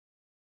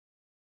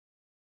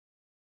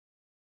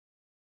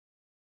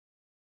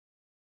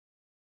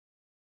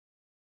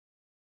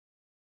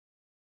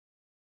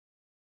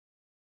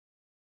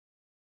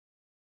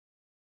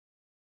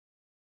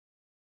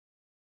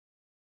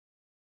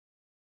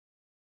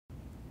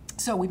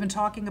So we've been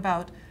talking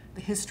about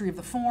the history of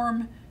the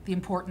form, the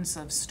importance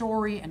of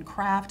story and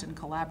craft and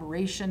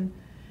collaboration.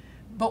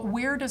 But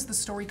where does the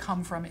story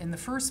come from in the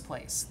first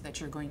place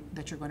that you're going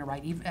to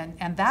write?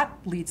 And that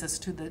leads us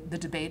to the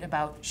debate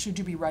about, should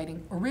you be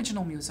writing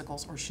original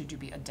musicals or should you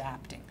be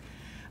adapting?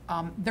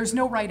 There's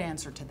no right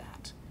answer to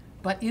that.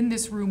 But in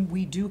this room,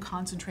 we do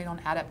concentrate on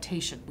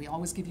adaptation. We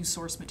always give you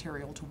source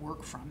material to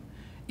work from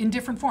in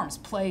different forms: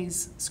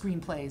 plays,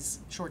 screenplays,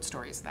 short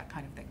stories, that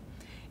kind of thing.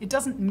 It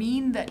doesn't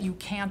mean that you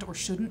can't or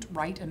shouldn't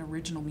write an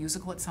original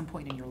musical at some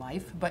point in your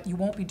life, but you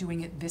won't be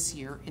doing it this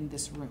year in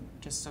this room,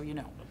 just so you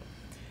know.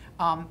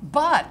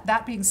 But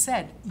that being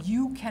said,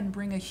 you can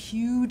bring a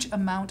huge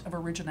amount of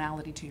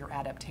originality to your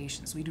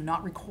adaptations. We do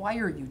not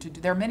require you to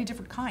do, there are many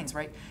different kinds,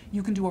 right?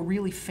 You can do a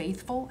really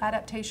faithful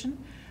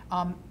adaptation.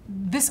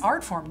 This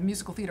art form, the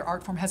musical theater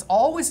art form, has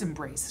always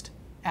embraced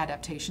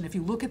adaptation. If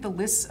you look at the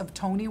lists of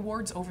Tony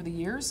Awards over the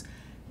years,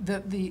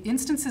 the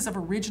instances of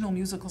original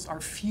musicals are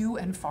few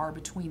and far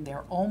between.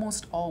 They're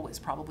almost always,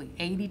 probably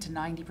 80 to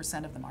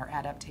 90% of them are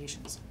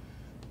adaptations.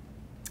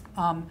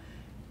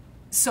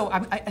 So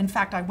in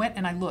fact, I went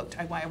and I looked.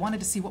 I wanted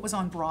to see what was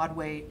on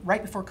Broadway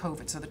right before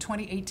COVID, so the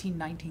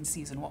 2018-19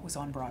 season, what was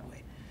on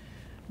Broadway.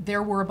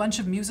 There were a bunch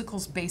of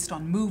musicals based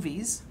on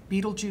movies: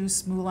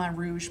 Beetlejuice, Moulin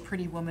Rouge,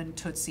 Pretty Woman,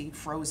 Tootsie,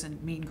 Frozen,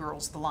 Mean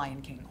Girls, The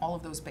Lion King, all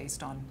of those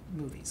based on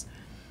movies.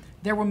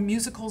 There were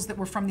musicals that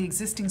were from the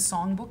existing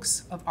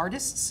songbooks of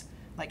artists,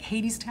 like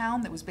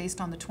Hadestown, that was based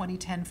on the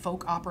 2010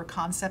 folk opera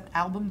concept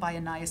album by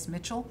Anais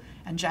Mitchell,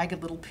 and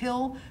Jagged Little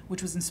Pill,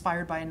 which was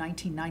inspired by a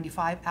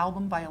 1995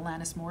 album by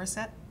Alanis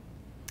Morissette.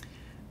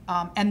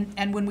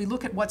 And when we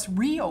look at what's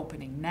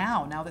reopening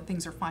now that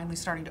things are finally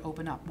starting to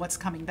open up, what's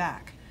coming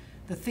back?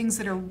 The things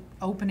that are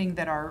opening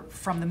that are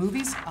from the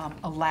movies: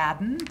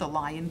 Aladdin, The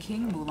Lion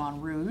King, Moulin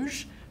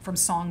Rouge. From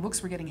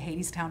songbooks, we're getting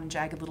Hadestown and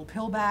Jagged Little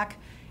Pill back.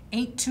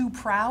 Ain't Too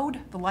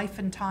Proud, The Life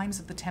and Times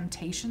of the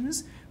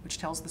Temptations, which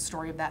tells the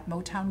story of that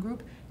Motown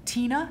group.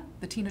 Tina,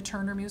 the Tina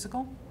Turner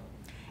musical.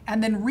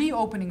 And then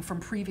reopening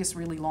from previous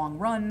really long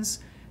runs,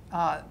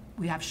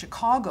 we have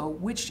Chicago,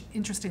 which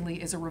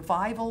interestingly is a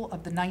revival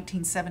of the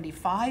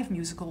 1975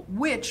 musical,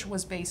 which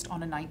was based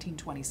on a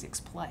 1926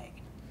 play.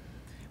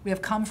 We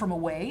have Come From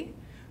Away,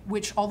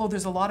 which, although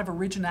there's a lot of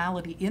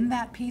originality in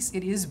that piece,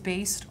 it is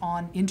based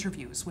on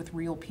interviews with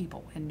real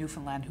people in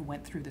Newfoundland who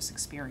went through this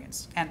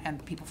experience,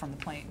 and people from the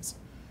plains.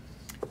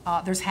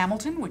 There's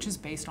Hamilton, which is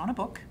based on a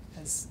book,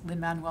 as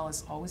Lin-Manuel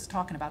is always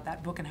talking about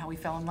that book and how he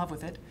fell in love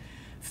with it.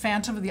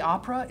 Phantom of the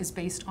Opera is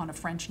based on a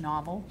French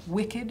novel.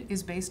 Wicked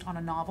is based on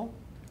a novel.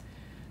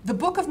 The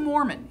Book of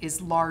Mormon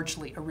is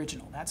largely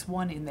original. That's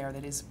one in there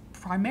that is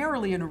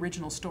primarily an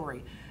original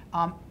story.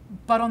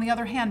 But on the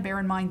other hand, bear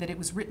in mind that it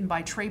was written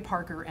by Trey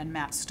Parker and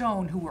Matt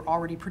Stone, who were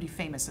already pretty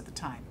famous at the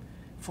time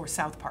for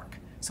South Park.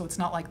 So it's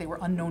not like they were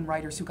unknown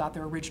writers who got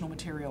their original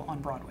material on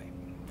Broadway.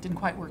 Didn't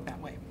quite work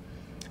that way.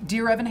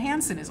 Dear Evan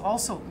Hansen is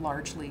also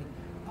largely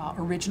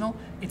original.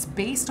 It's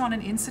based on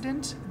an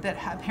incident that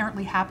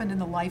apparently happened in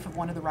the life of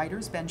one of the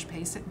writers, Benj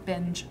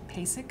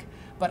Pasek,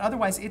 but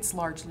otherwise it's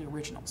largely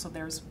original. So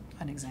there's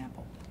an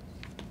example.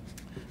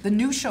 The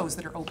new shows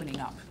that are opening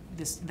up,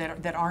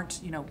 that aren't,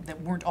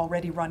 that weren't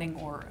already running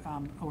or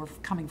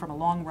coming from a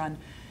long run.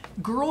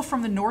 Girl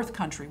from the North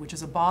Country, which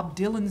is a Bob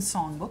Dylan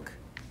songbook.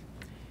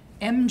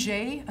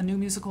 MJ, a new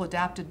musical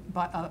adapted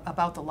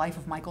about the life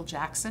of Michael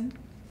Jackson.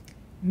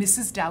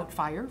 Mrs.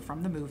 Doubtfire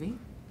from the movie.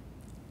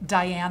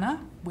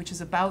 Diana, which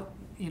is about,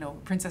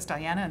 Princess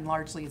Diana, and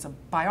largely it's a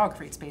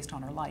biography. It's based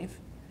on her life.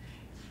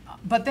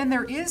 But then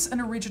there is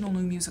an original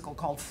new musical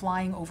called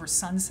Flying Over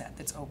Sunset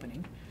that's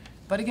opening.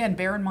 But again,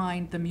 bear in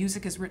mind, the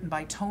music is written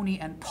by Tony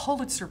and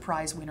Pulitzer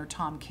Prize winner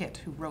Tom Kitt,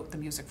 who wrote the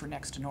music for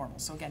Next to Normal.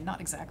 So again,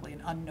 not exactly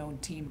an unknown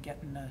team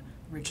getting an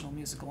original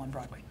musical on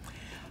Broadway.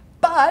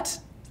 But,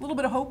 a little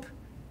bit of hope,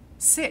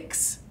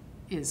 Six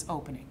is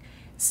opening.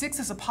 Six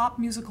is a pop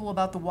musical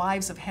about the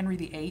wives of Henry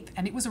VIII,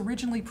 and it was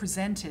originally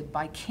presented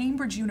by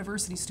Cambridge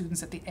University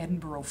students at the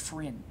Edinburgh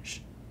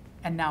Fringe.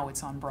 And now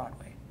it's on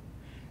Broadway.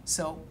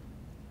 So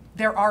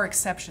there are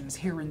exceptions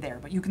here and there,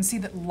 but you can see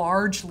that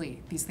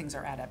largely these things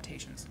are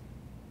adaptations.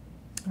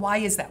 Why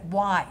is that?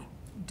 Why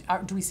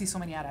do we see so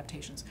many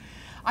adaptations?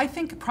 I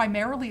think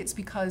primarily it's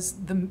because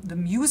the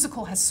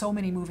musical has so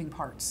many moving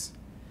parts.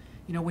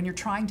 When you're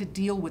trying to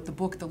deal with the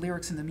book, the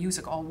lyrics, and the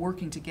music all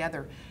working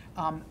together,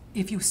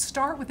 if you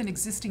start with an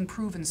existing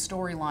proven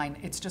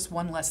storyline, it's just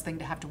one less thing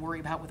to have to worry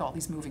about with all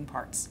these moving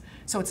parts.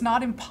 So it's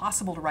not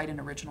impossible to write an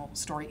original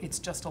story. It's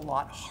just a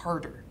lot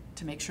harder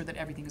to make sure that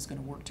everything is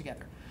going to work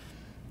together.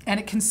 And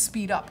it can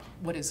speed up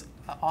what is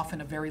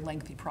often a very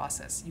lengthy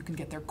process. You can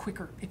get there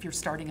quicker if you're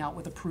starting out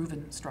with a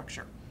proven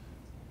structure.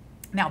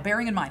 Now,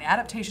 bearing in mind,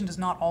 adaptation does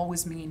not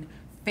always mean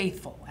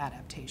faithful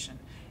adaptation.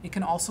 It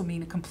can also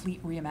mean a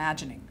complete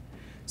reimagining.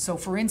 So,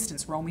 for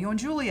instance, Romeo and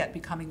Juliet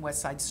becoming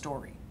West Side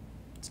Story.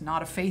 It's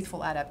not a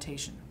faithful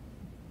adaptation,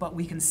 but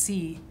we can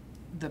see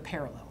the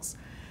parallels.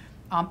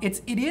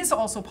 It is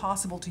also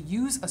possible to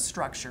use a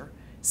structure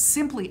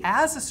simply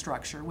as a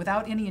structure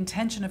without any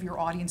intention of your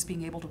audience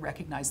being able to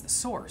recognize the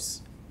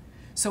source.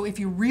 So if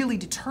you're really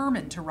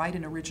determined to write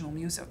an original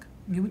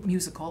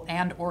musical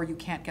and or you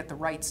can't get the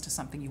rights to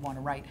something you want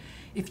to write,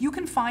 if you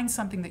can find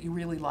something that you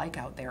really like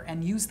out there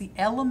and use the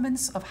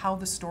elements of how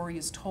the story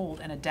is told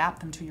and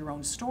adapt them to your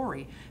own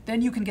story,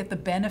 then you can get the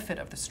benefit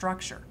of the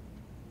structure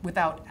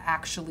without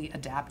actually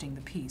adapting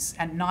the piece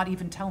and not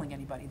even telling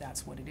anybody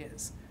that's what it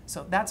is.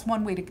 So that's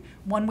one way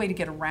to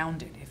get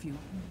around it. If you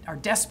are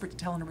desperate to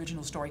tell an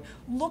original story,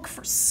 look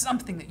for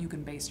something that you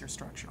can base your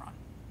structure on.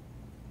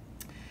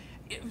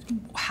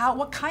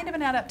 What kind of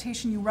an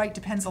adaptation you write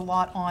depends a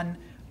lot on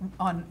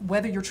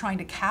whether you're trying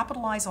to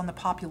capitalize on the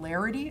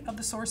popularity of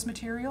the source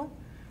material,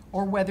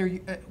 or whether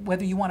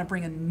you want to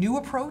bring a new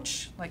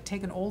approach, like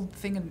take an old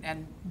thing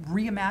and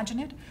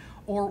reimagine it,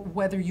 or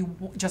whether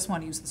you just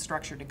want to use the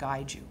structure to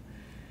guide you.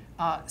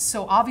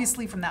 So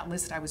obviously from that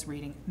list I was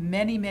reading,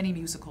 many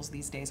musicals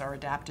these days are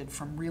adapted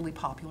from really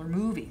popular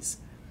movies.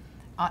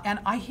 And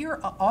I hear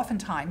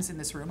oftentimes in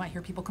this room, I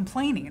hear people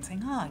complaining and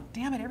saying, oh,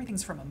 damn it,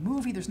 everything's from a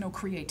movie, there's no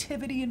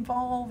creativity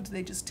involved,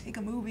 they just take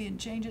a movie and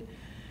change it.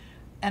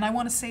 And I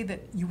want to say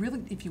that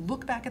if you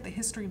look back at the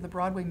history of the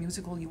Broadway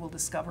musical, you will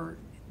discover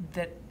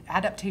that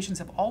adaptations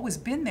have always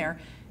been there.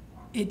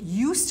 It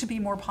used to be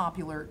more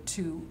popular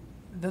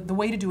the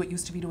way to do it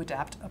used to be to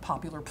adapt a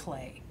popular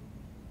play.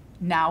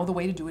 Now the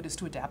way to do it is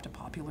to adapt a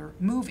popular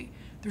movie.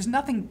 There's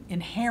nothing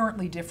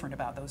inherently different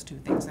about those two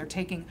things. They're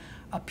taking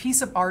a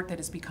piece of art that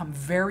has become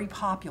very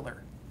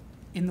popular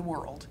in the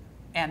world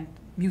and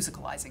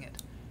musicalizing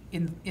it.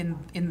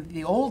 In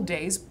the old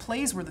days,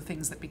 plays were the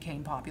things that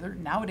became popular.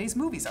 Nowadays,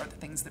 movies are the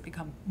things that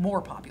become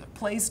more popular.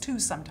 Plays too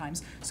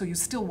sometimes, so you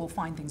still will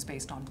find things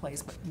based on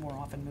plays, but more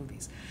often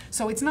movies.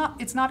 So it's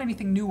not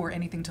anything new or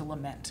anything to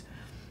lament.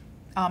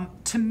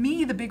 To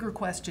me, the bigger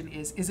question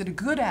is it a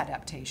good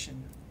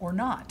adaptation or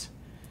not?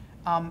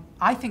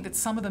 I think that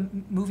some of the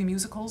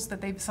musicals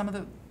that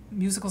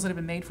have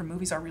been made for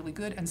movies are really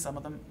good, and some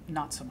of them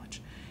not so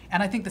much.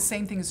 And I think the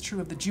same thing is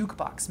true of the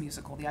jukebox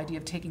musical, the idea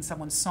of taking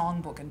someone's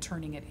songbook and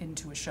turning it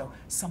into a show.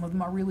 Some of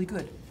them are really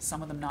good,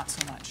 some of them not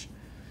so much.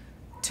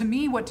 To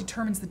me, what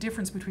determines the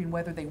difference between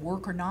whether they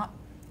work or not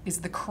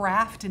is the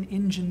craft and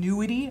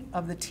ingenuity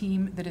of the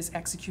team that is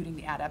executing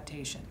the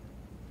adaptation.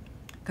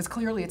 Because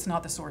clearly it's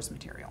not the source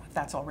material, if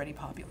that's already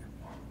popular.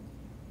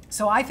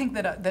 So I think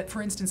that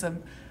for instance,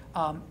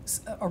 a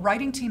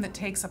writing team that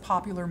takes a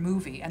popular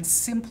movie and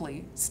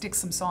simply sticks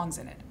some songs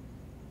in it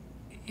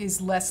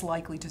is less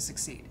likely to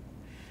succeed,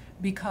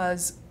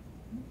 because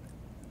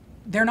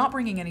they're not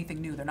bringing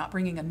anything new. They're not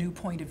bringing a new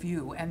point of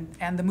view,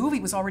 and the movie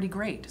was already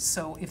great.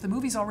 So if the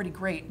movie's already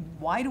great,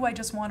 why do I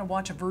just want to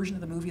watch a version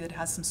of the movie that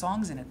has some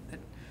songs in it?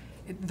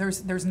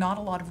 There's not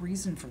a lot of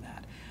reason for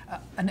that.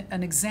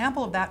 An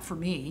example of that for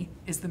me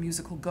is the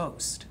musical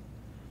Ghost,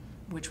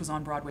 which was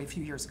on Broadway a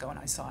few years ago, and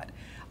I saw it.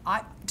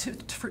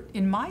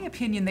 In my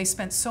opinion, they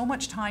spent so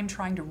much time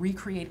trying to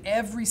recreate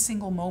every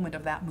single moment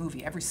of that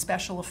movie, every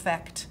special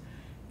effect,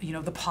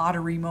 the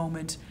pottery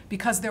moment,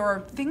 because there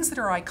are things that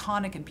are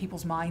iconic in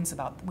people's minds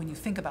about when you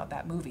think about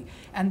that movie.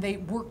 And they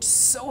worked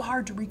so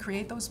hard to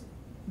recreate those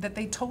that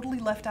they totally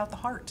left out the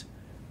heart.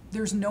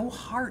 There's no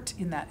heart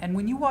in that. And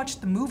when you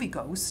watch the movie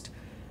Ghost,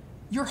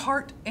 your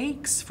heart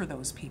aches for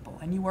those people,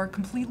 and you are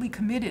completely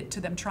committed to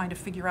them trying to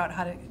figure out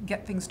how to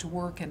get things to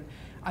work. And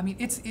I mean,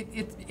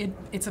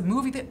 it's a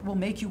movie that will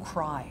make you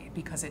cry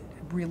because it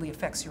really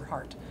affects your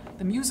heart.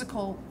 The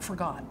musical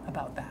forgot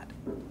about that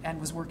and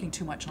was working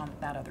too much on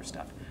that other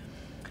stuff.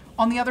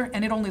 And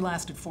it only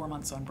lasted 4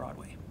 months on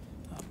Broadway,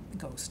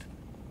 Ghost.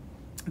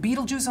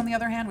 Beetlejuice, on the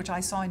other hand, which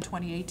I saw in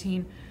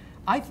 2018,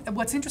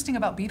 what's interesting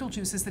about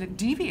Beetlejuice is that it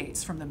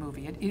deviates from the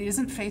movie. It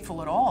isn't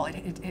faithful at all.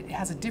 It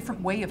has a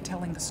different way of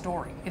telling the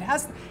story.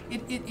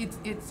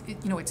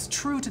 It's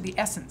true to the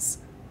essence,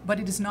 but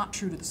it is not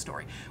true to the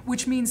story.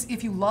 Which means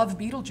if you love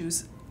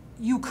Beetlejuice,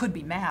 you could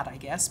be mad, I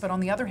guess. But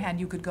on the other hand,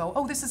 you could go,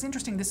 oh, this is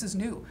interesting. This is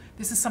new.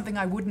 This is something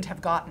I wouldn't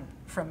have gotten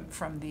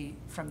from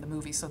the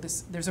movie. So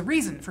there's a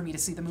reason for me to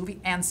see the movie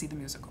and see the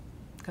musical,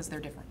 because they're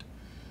different.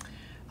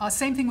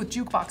 Same thing with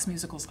jukebox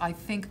musicals. I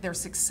think they're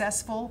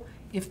successful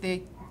if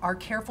they are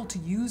careful to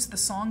use the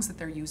songs that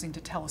they're using to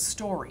tell a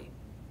story,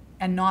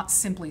 and not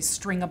simply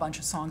string a bunch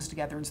of songs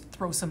together and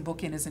throw some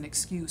book in as an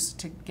excuse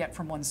to get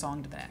from one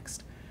song to the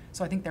next.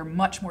 So I think they're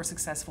much more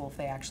successful if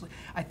they actually,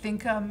 I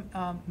think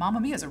Mamma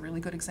Mia is a really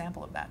good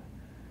example of that.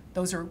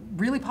 Those are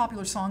really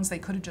popular songs. They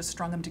could have just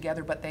strung them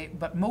together,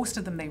 but most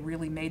of them, they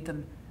really made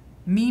them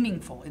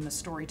meaningful in the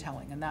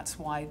storytelling, and that's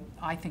why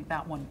I think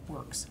that one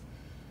works.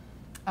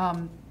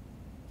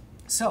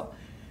 So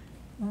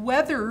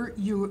whether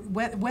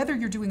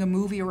you're doing a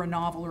movie or a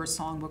novel or a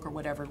songbook or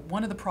whatever,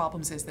 one of the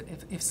problems is that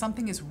if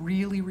something is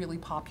really, really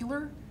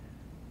popular,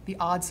 the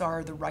odds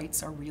are the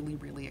rights are really,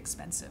 really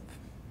expensive,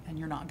 and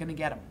you're not going to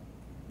get them.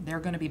 They're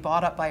going to be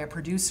bought up by a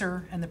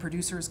producer, and the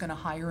producer is going to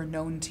hire a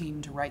known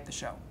team to write the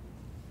show.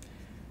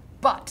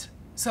 But,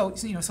 so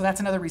that's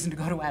another reason to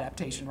go to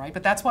adaptation, right?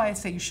 But that's why I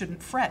say you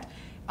shouldn't fret.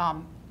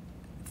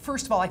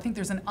 First of all, I think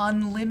there's an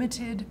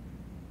unlimited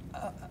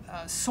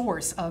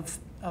source of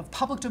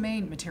public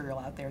domain material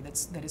out there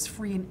that is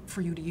free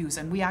for you to use,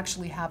 and we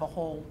actually have a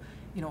whole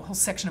a whole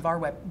section of our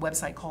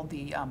website called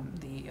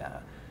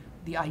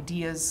the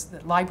ideas,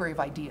 the library of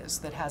ideas,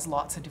 that has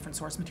lots of different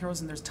source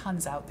materials, and there's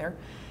tons out there.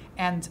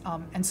 And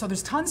so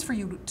there's tons for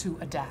you to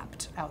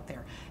adapt out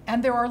there.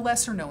 And there are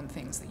lesser known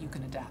things that you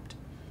can adapt.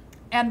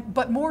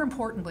 But more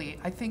importantly,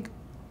 I think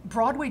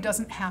Broadway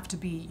doesn't have to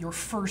be your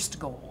first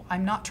goal.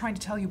 I'm not trying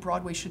to tell you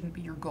Broadway shouldn't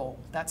be your goal.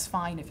 That's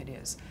fine if it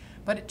is.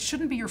 But it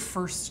shouldn't be your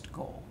first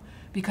goal,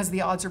 because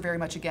the odds are very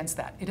much against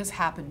that. It has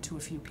happened to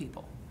a few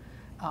people.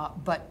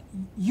 But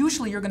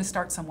usually you're going to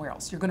start somewhere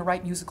else. You're going to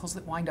write musicals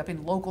that wind up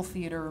in local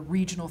theater,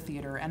 regional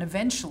theater, and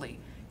eventually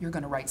you're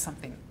going to write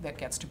something that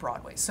gets to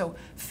Broadway. So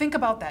think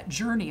about that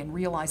journey and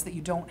realize that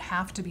you don't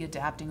have to be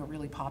adapting a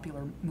really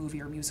popular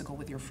movie or musical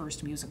with your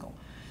first musical.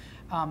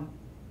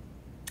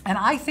 And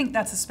I think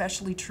that's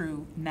especially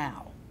true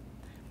now,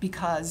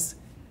 because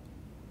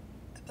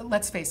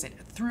let's face it,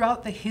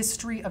 throughout the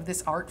history of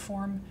this art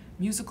form,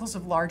 musicals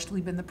have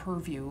largely been the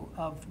purview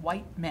of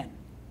white men.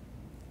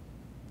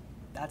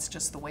 That's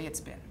just the way it's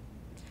been.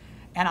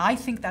 And I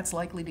think that's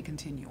likely to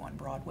continue on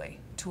Broadway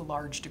to a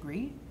large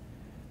degree.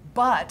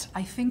 But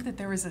I think that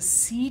there is a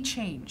sea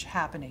change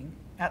happening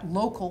at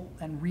local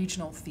and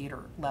regional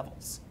theater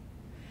levels.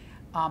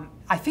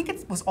 I think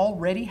it was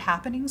already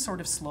happening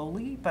sort of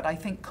slowly, but I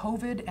think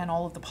COVID and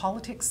all of the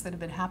politics that have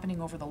been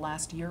happening over the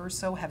last year or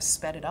so have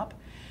sped it up.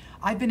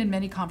 I've been in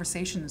many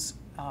conversations,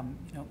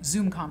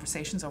 Zoom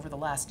conversations over the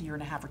last year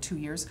and a half or 2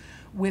 years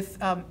with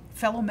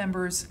fellow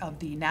members of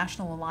the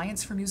National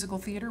Alliance for Musical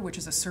Theater, which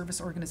is a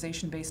service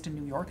organization based in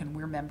New York, and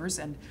we're members,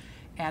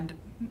 and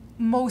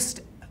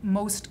most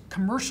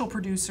commercial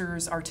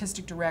producers,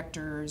 artistic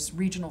directors,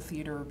 regional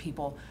theater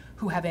people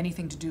who have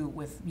anything to do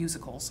with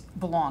musicals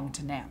belong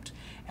to NAMT.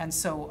 And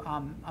so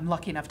I'm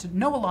lucky enough to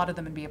know a lot of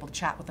them and be able to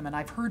chat with them, and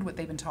I've heard what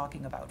they've been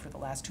talking about for the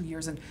last 2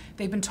 years, and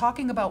they've been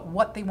talking about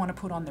what they want to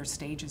put on their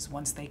stages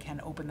once they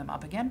can open them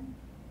up again.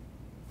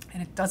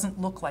 And it doesn't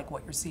look like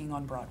what you're seeing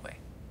on Broadway,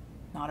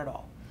 not at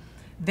all.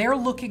 They're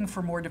looking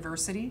for more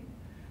diversity.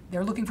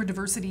 They're looking for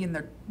diversity in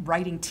their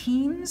writing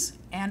teams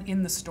and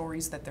in the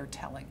stories that they're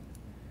telling.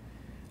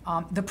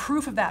 The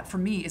proof of that for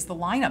me is the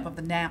lineup of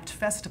the NAMT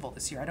Festival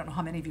this year. I don't know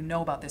how many of you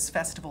know about this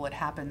festival. It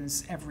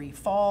happens every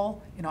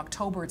fall in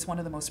October. It's one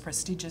of the most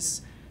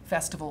prestigious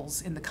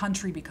festivals in the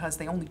country because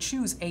they only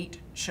choose 8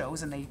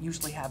 shows, and they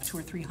usually have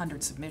 200 or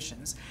 300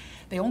 submissions.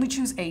 They only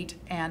choose 8,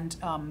 and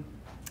boy,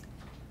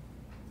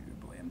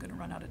 I'm going to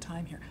run out of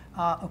time here.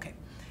 Okay,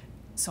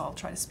 so I'll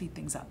try to speed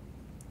things up.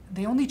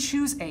 They only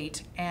choose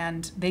 8,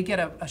 and they get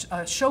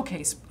a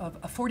showcase,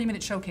 a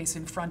 40-minute showcase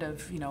in front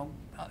of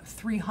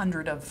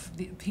 300 of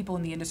the people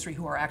in the industry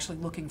who are actually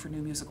looking for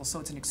new musicals. So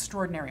it's an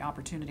extraordinary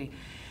opportunity.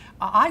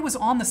 I was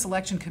on the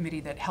selection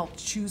committee that helped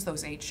choose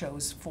those 8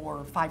 shows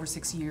for 5 or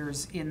 6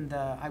 years in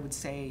the, I would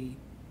say,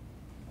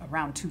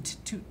 around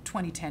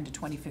 2010 to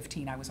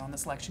 2015. I was on the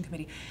selection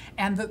committee,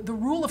 and the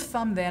rule of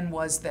thumb then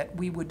was that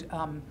we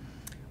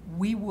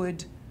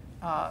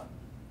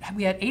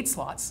had 8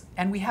 slots,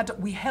 and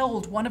we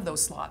held one of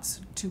those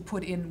slots to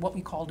put in what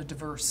we called a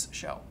diverse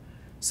show.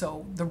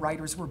 So the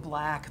writers were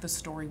Black, the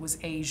story was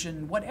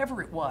Asian,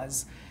 whatever it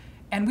was,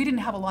 and we didn't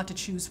have a lot to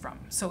choose from.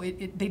 So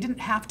they didn't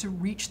have to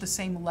reach the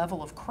same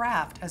level of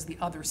craft as the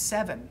other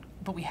 7,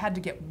 but we had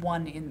to get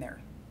 1 in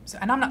there. So,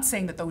 and I'm not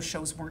saying that those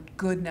shows weren't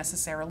good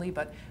necessarily,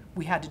 but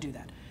we had to do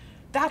that.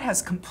 That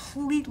has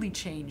completely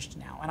changed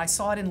now, and I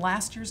saw it in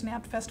last year's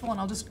NAMT Festival,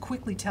 and I'll just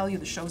quickly tell you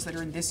the shows that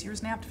are in this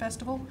year's NAMT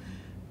Festival.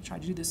 Try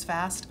to do this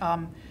fast.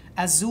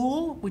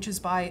 Azul, which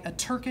is by a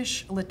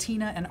Turkish,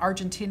 Latina, and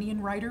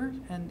Argentinian writer,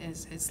 and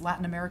is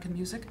Latin American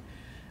music.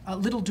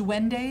 Little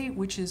Duende,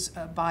 which is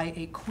by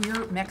a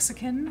queer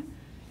Mexican,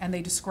 and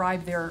they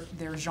describe their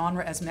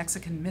genre as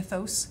Mexican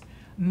mythos.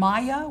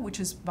 Maya, which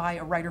is by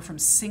a writer from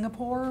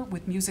Singapore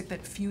with music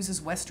that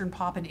fuses Western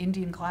pop and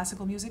Indian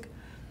classical music.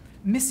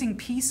 Missing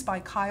Piece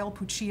by Kyle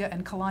Puccia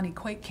and Kalani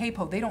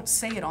Capo. They don't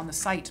say it on the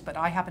site, but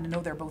I happen to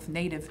know they're both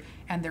native,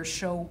 and their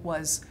show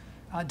was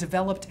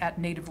developed at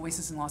Native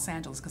Voices in Los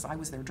Angeles because I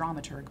was their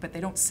dramaturg, but they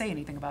don't say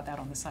anything about that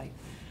on the site.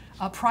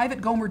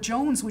 Private Gomer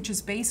Jones, which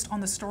is based on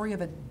the story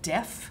of a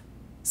deaf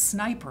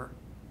sniper.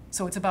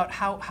 So it's about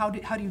how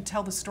do you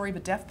tell the story of a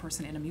deaf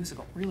person in a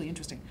musical. Really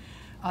interesting.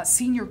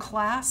 Senior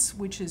Class,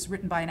 which is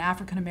written by an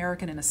African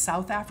American and a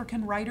South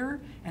African writer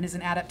and is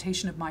an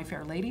adaptation of My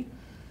Fair Lady.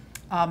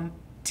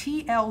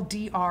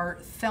 TLDR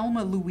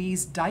Thelma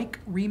Louise Dyke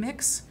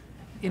remix,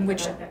 in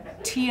which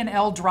T and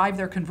L drive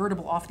their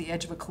convertible off the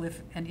edge of a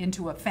cliff and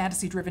into a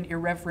fantasy-driven,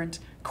 irreverent,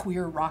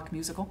 queer rock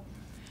musical.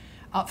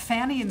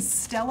 Fanny and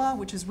Stella,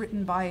 which is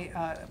written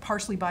by,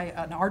 partially by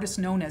an artist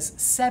known as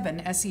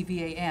Sevan,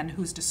 S-E-V-A-N,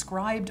 who's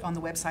described on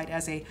the website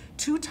as a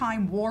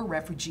 2-time war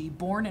refugee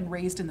born and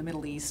raised in the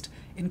Middle East,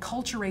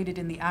 enculturated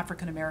in the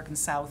African-American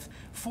South,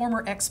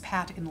 former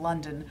expat in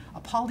London, a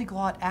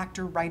polyglot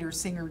actor, writer,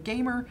 singer,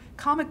 gamer,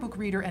 comic book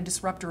reader, and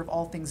disruptor of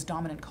all things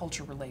dominant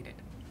culture related.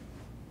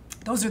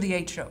 Those are the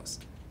 8 shows.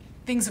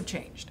 Things have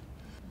changed.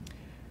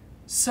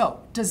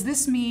 So, does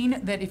this mean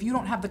that if you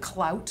don't have the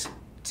clout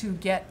to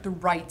get the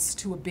rights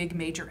to a big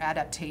major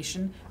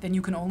adaptation, then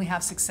you can only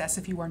have success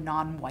if you are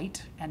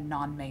non-white and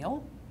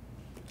non-male.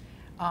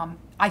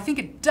 I think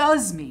it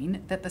does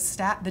mean that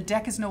the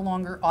deck is no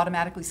longer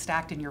automatically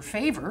stacked in your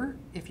favor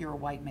if you're a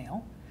white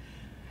male.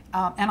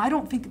 And I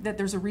don't think that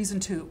there's a reason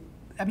to,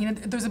 I mean,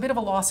 there's a bit of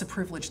a loss of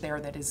privilege there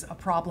that is a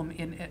problem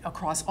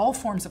across all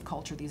forms of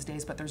culture these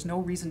days, but there's no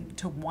reason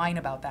to whine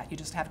about that. You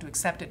just have to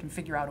accept it and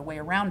figure out a way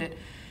around it.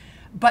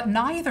 But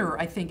neither,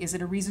 I think, is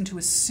it a reason to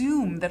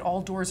assume that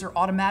all doors are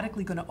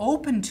automatically going to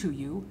open to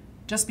you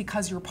just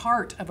because you're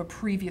part of a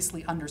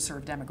previously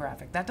underserved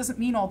demographic. That doesn't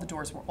mean all the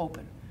doors will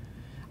open.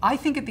 I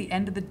think at the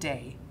end of the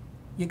day,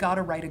 you got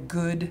to write a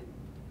good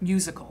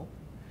musical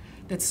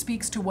that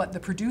speaks to what the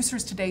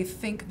producers today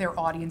think their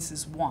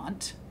audiences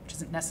want, which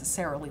isn't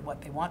necessarily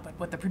what they want, but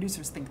what the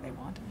producers think they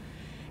want.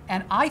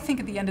 And I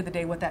think at the end of the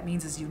day, what that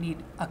means is you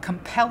need a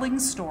compelling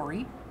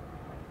story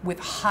with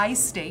high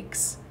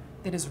stakes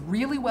that is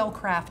really well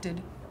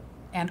crafted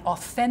and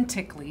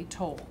authentically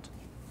told,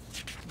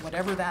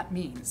 whatever that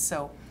means.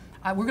 So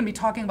we're going to be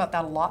talking about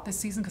that a lot this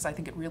season because I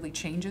think it really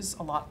changes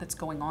a lot that's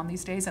going on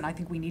these days, and I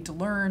think we need to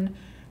learn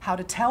how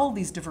to tell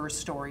these diverse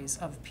stories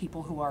of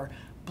people who are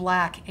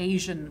Black,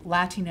 Asian,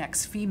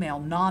 Latinx, female,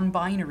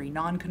 non-binary,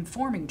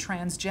 non-conforming,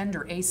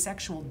 transgender,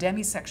 asexual,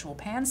 demisexual,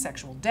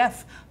 pansexual,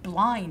 deaf,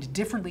 blind,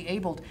 differently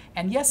abled,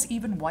 and yes,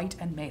 even white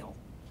and male.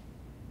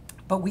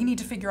 But we need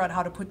to figure out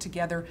how to put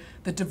together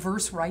the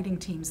diverse writing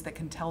teams that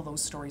can tell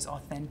those stories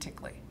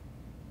authentically.